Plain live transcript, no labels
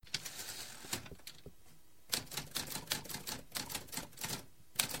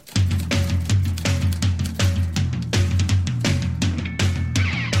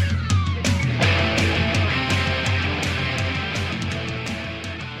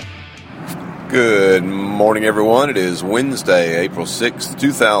Good morning, everyone. It is Wednesday, April 6th,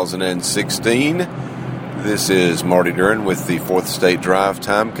 2016. This is Marty Duran with the 4th State Drive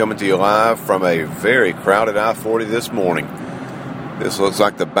Time, coming to you live from a very crowded I-40 this morning. This looks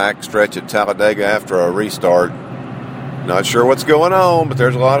like the back stretch at Talladega after a restart. Not sure what's going on, but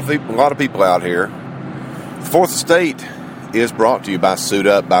there's a lot of people out here. The 4th State is brought to you by Suit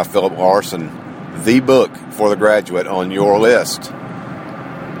Up by Philip Larson, the book for the graduate on your list.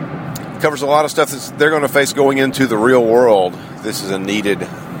 Covers a lot of stuff that they're going to face going into the real world. This is a needed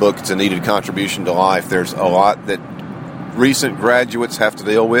book. It's a needed contribution to life. There's a lot that recent graduates have to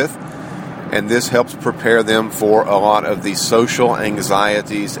deal with, and this helps prepare them for a lot of the social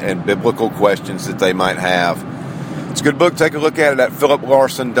anxieties and biblical questions that they might have. It's a good book. Take a look at it at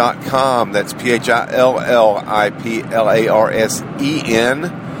philiplarsen.com. That's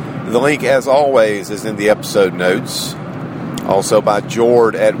PHILLIPLARSEN. The link, as always, is in the episode notes. Also by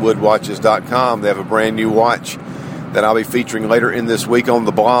Jord at woodwatches.com. They have a brand new watch that I'll be featuring later in this week on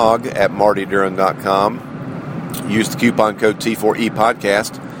the blog at martyduran.com. Use the coupon code T4E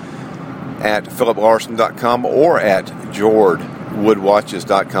podcast at philiplarsen.com or at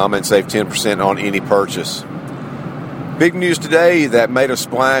jordwoodwatches.com and save 10% on any purchase. Big news today that made a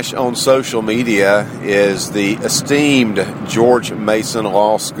splash on social media is the esteemed George Mason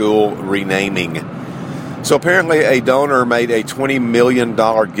Law School renaming. So apparently a donor made a $20 million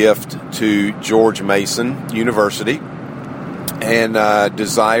gift to George Mason University and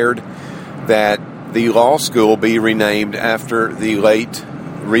desired that the law school be renamed after the late,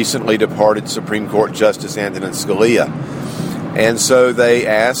 recently departed Supreme Court Justice Antonin Scalia. And so they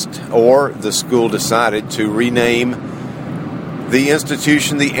asked, or the school decided, to rename the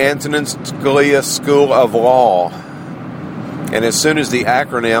institution the Antonin Scalia School of Law. And as soon as the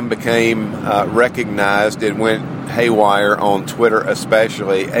acronym became recognized, it went haywire on Twitter,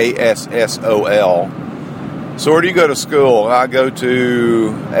 especially ASSOL. So where do you go to school? I go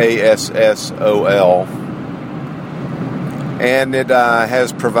to ASSOL. And it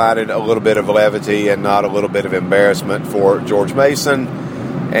has provided a little bit of levity and not a little bit of embarrassment for George Mason.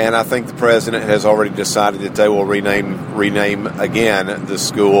 And I think the president has already decided that they will rename again the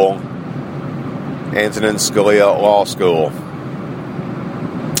school Antonin Scalia Law School.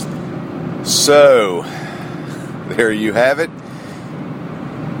 So, there you have it.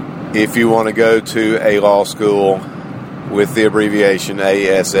 If you want to go to a law school with the abbreviation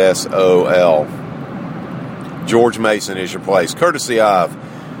ASSOL, George Mason is your place, courtesy of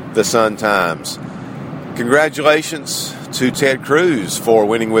the Sun-Times. Congratulations to Ted Cruz for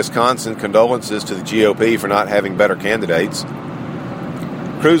winning Wisconsin. Condolences to the GOP for not having better candidates.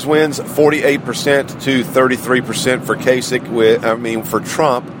 Cruz wins 48% to 33% for for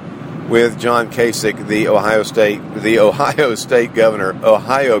Trump, with John Kasich, the Ohio State governor,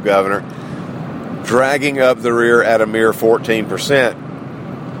 dragging up the rear at a mere 14%.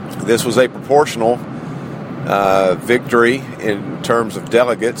 This was a proportional victory in terms of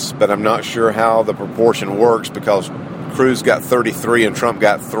delegates, but I'm not sure how the proportion works because Cruz got 33 and Trump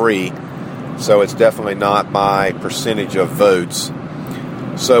got 3, so it's definitely not by percentage of votes.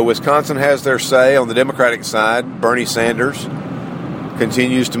 So Wisconsin has their say. On the Democratic side, Bernie Sanders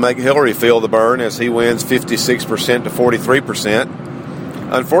continues to make Hillary feel the burn as he wins 56% to 43%.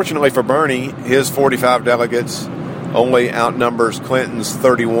 Unfortunately for Bernie, his 45 delegates only outnumbers Clinton's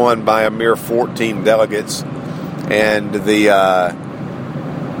 31 by a mere 14 delegates. And the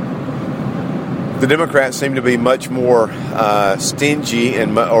Democrats seem to be much more stingy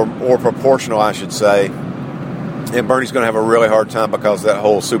or proportional, I should say. And Bernie's going to have a really hard time because of that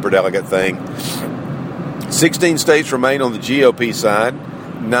whole superdelegate thing. 16 states remain on the GOP side.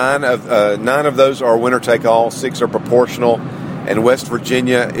 Nine of those are winner-take-all. 6 are proportional. And West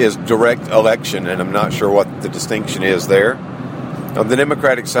Virginia is direct election, and I'm not sure what the distinction is there. On the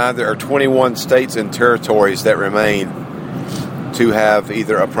Democratic side, there are 21 states and territories that remain to have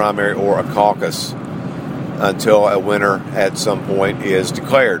either a primary or a caucus until a winner at some point is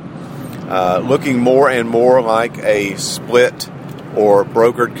declared. Looking more and more like a split or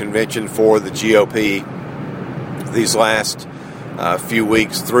brokered convention for the GOP these last few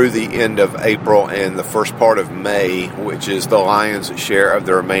weeks through the end of April and the first part of May, which is the lion's share of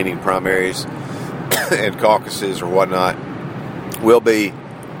the remaining primaries and caucuses or whatnot, will be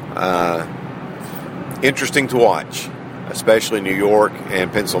interesting to watch, especially New York and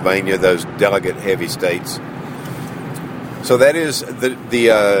Pennsylvania, those delegate-heavy states. So that is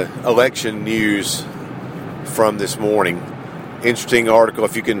the election news from this morning. Interesting article,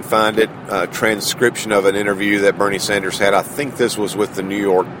 if you can find it, transcription of an interview that Bernie Sanders had. I think this was with the New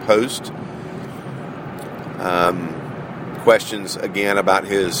York Post. questions again about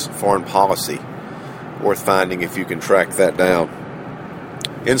his foreign policy. Worth finding if you can track that down.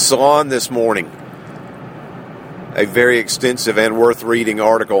 In Salon this morning, a very extensive and worth reading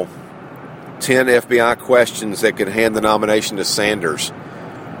article, 10 FBI questions that could hand the nomination to Sanders.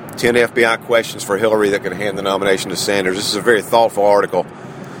 10 FBI questions for Hillary that could hand the nomination to Sanders. This is a very thoughtful article,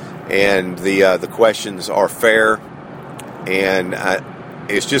 and the questions are fair, and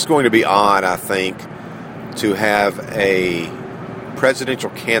it's just going to be odd, I think, to have a presidential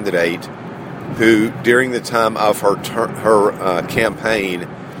candidate who, during the time of her campaign,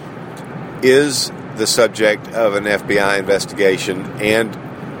 is the subject of an FBI investigation and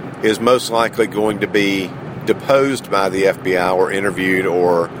is most likely going to be deposed by the FBI or interviewed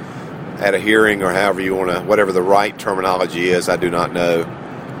or at a hearing or however you want to, whatever the right terminology is, I do not know.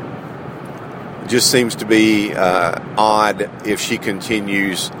 It just seems to be odd if she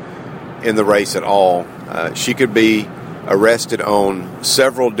continues in the race at all. She could be arrested on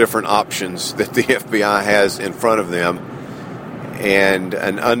several different options that the FBI has in front of them, and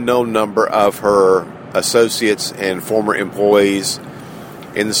an unknown number of her associates and former employees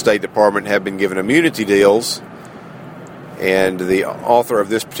in the State Department have been given immunity deals. And the author of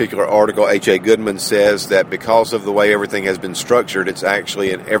this particular article, H.A. Goodman, says that because of the way everything has been structured, it's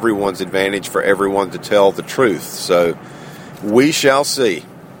actually in everyone's advantage for everyone to tell the truth. So we shall see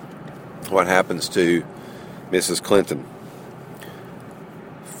what happens to Mrs. Clinton.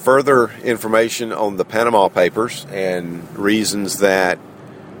 Further information on the Panama Papers and reasons that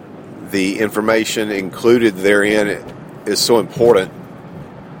the information included therein is so important.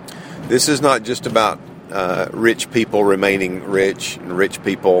 This is not just about rich people remaining rich and rich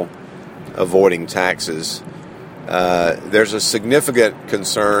people avoiding taxes. There's a significant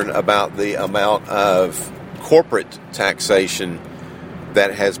concern about the amount of corporate taxation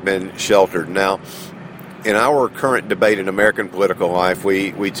that has been sheltered. Now, in our current debate in American political life,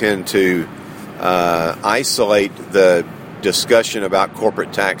 we tend to isolate the discussion about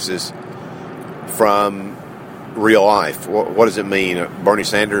corporate taxes from real life. What does it mean? Bernie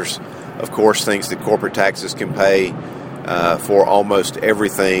Sanders, of course, thinks that corporate taxes can pay for almost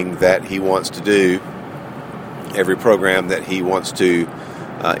everything that he wants to do, every program that he wants to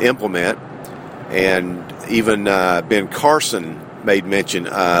implement. And even Ben Carson made mention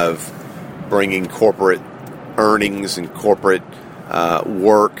of bringing corporate earnings and corporate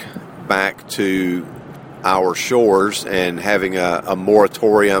work back to our shores and having a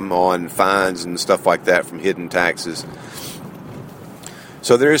moratorium on fines and stuff like that from hidden taxes.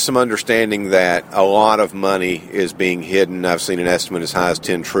 So there is some understanding that a lot of money is being hidden. I've seen an estimate as high as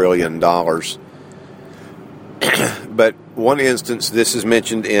 $10 trillion. But one instance, this is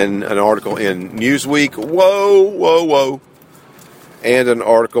mentioned in an article in Newsweek, whoa, and an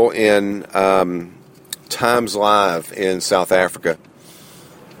article in Times Live in South Africa.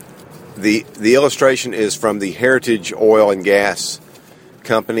 The illustration is from the Heritage Oil and Gas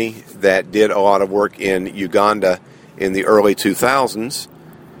Company that did a lot of work in Uganda in the early 2000s,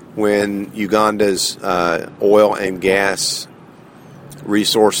 when Uganda's oil and gas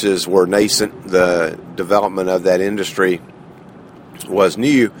resources were nascent. The development of that industry was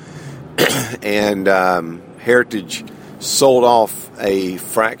new, and Heritage sold off a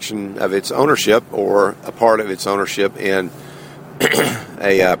fraction of its ownership or a part of its ownership in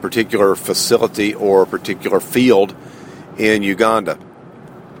a particular facility or a particular field in Uganda.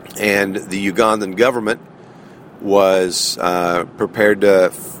 And the Ugandan government was prepared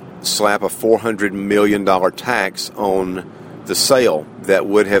to slap a $400 million tax on the sale that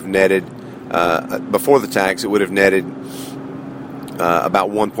would have netted, before the tax, it would have netted about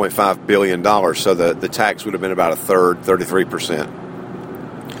 $1.5 billion. So the tax would have been about a third,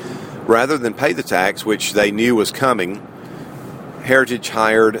 33%. Rather than pay the tax, which they knew was coming, Heritage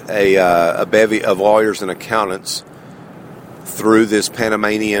hired a bevy of lawyers and accountants through this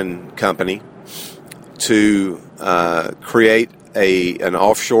Panamanian company to create an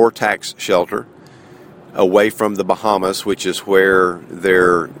offshore tax shelter away from the Bahamas, which is where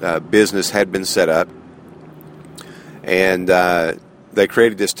their business had been set up. And they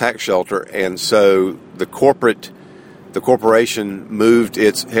created this tax shelter, and so the corporation moved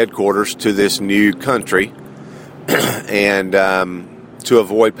its headquarters to this new country, and to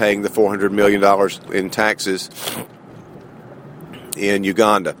avoid paying the $400 million in taxes in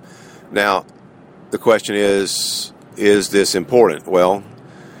Uganda. Now, the question is this important? Well,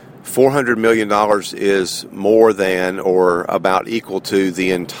 $400 million is more than or about equal to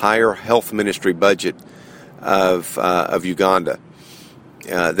the entire health ministry budget of Uganda.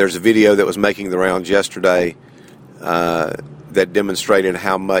 There's a video that was making the rounds yesterday that demonstrated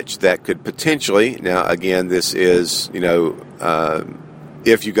how much that could potentially, now again, this is,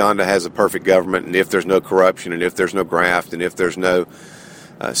 if Uganda has a perfect government, and if there's no corruption, and if there's no graft, and if there's no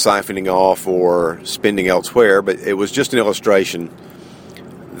siphoning off or spending elsewhere, but it was just an illustration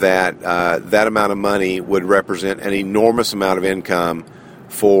that that amount of money would represent an enormous amount of income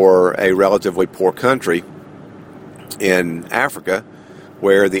for a relatively poor country in Africa,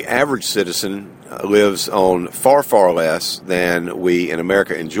 where the average citizen lives on far, far less than we in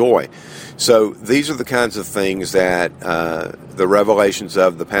America enjoy. So these are the kinds of things that the revelations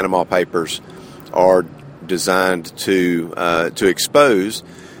of the Panama Papers are designed to expose,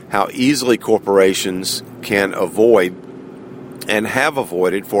 how easily corporations can avoid and have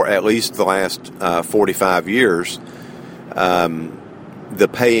avoided for at least the last 45 years the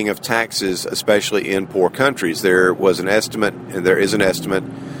paying of taxes, especially in poor countries. There was an estimate, and there is an estimate,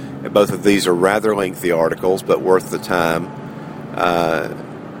 and both of these are rather lengthy articles, but worth the time,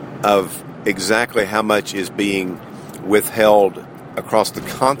 of exactly how much is being withheld across the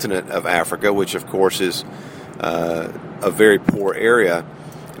continent of Africa, which of course is a very poor area,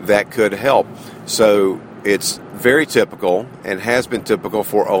 that could help. So it's very typical, and has been typical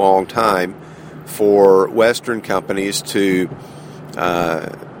for a long time, for Western companies to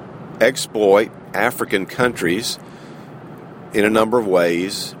exploit African countries in a number of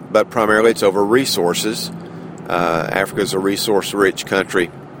ways, but primarily it's over resources. Africa is a resource-rich country,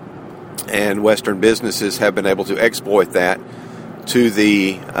 and Western businesses have been able to exploit that to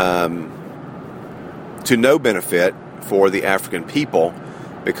no benefit for the African people,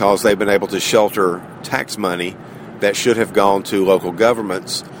 because they've been able to shelter tax money that should have gone to local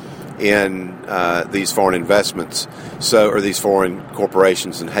governments in these foreign investments, or these foreign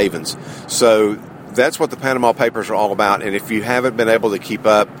corporations and havens. So that's what the Panama Papers are all about. And if you haven't been able to keep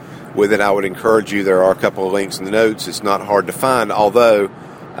up with it, I would encourage you. There are a couple of links in the notes. It's not hard to find, although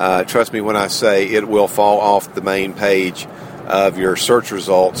trust me when I say it will fall off the main page of your search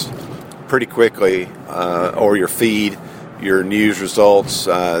results pretty quickly, or your feed, your news results.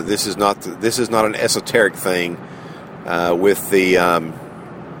 This is not an esoteric thing with the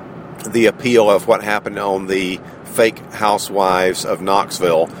appeal of what happened on the Fake Housewives of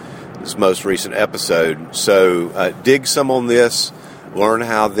Knoxville, this most recent episode. So dig some on this, learn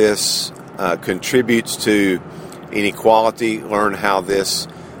how this contributes to inequality, learn how this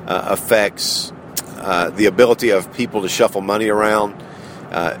affects the ability of people to shuffle money around.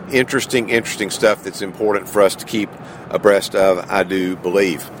 Interesting stuff that's important for us to keep abreast of, I do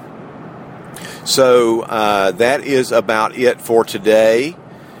believe. So that is about it for today.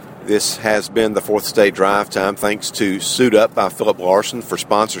 This has been the Fourth Estate Drive Time. Thanks to Suit Up by Philip Larson for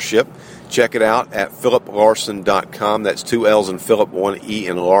sponsorship. Check it out at philiplarson.com. That's 2 L's in Philip, 1 E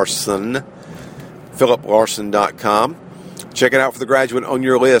in Larson. philiplarson.com. Check it out for the graduate on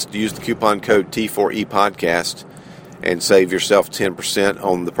your list. Use the coupon code T4E podcast and save yourself 10%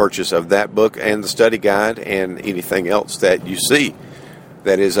 on the purchase of that book and the study guide and anything else that you see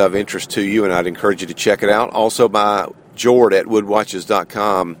that is of interest to you, and I'd encourage you to check it out. Also by Jord at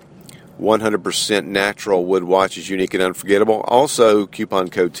woodwatches.com. 100% natural wood watches, unique and unforgettable. Also, coupon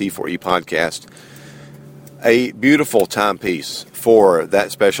code T4E podcast. A beautiful timepiece for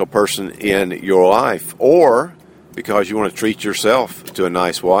that special person in your life, or because you want to treat yourself to a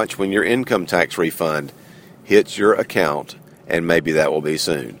nice watch when your income tax refund hits your account, and maybe that will be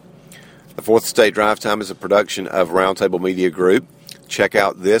soon. The Fourth Estate Drive Time is a production of Roundtable Media Group. Check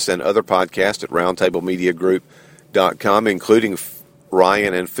out this and other podcasts at roundtablemediagroup.com, including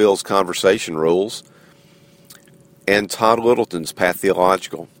Ryan and Phil's Conversation Rules and Todd Littleton's Path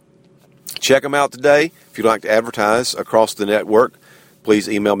Theological. Check them out today. If you'd like to advertise across the network, please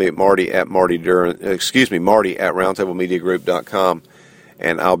email me at Marty at roundtablemediagroup.com,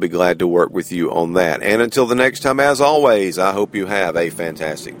 and I'll be glad to work with you on that. And until the next time, as always, I hope you have a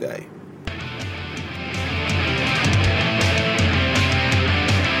fantastic day.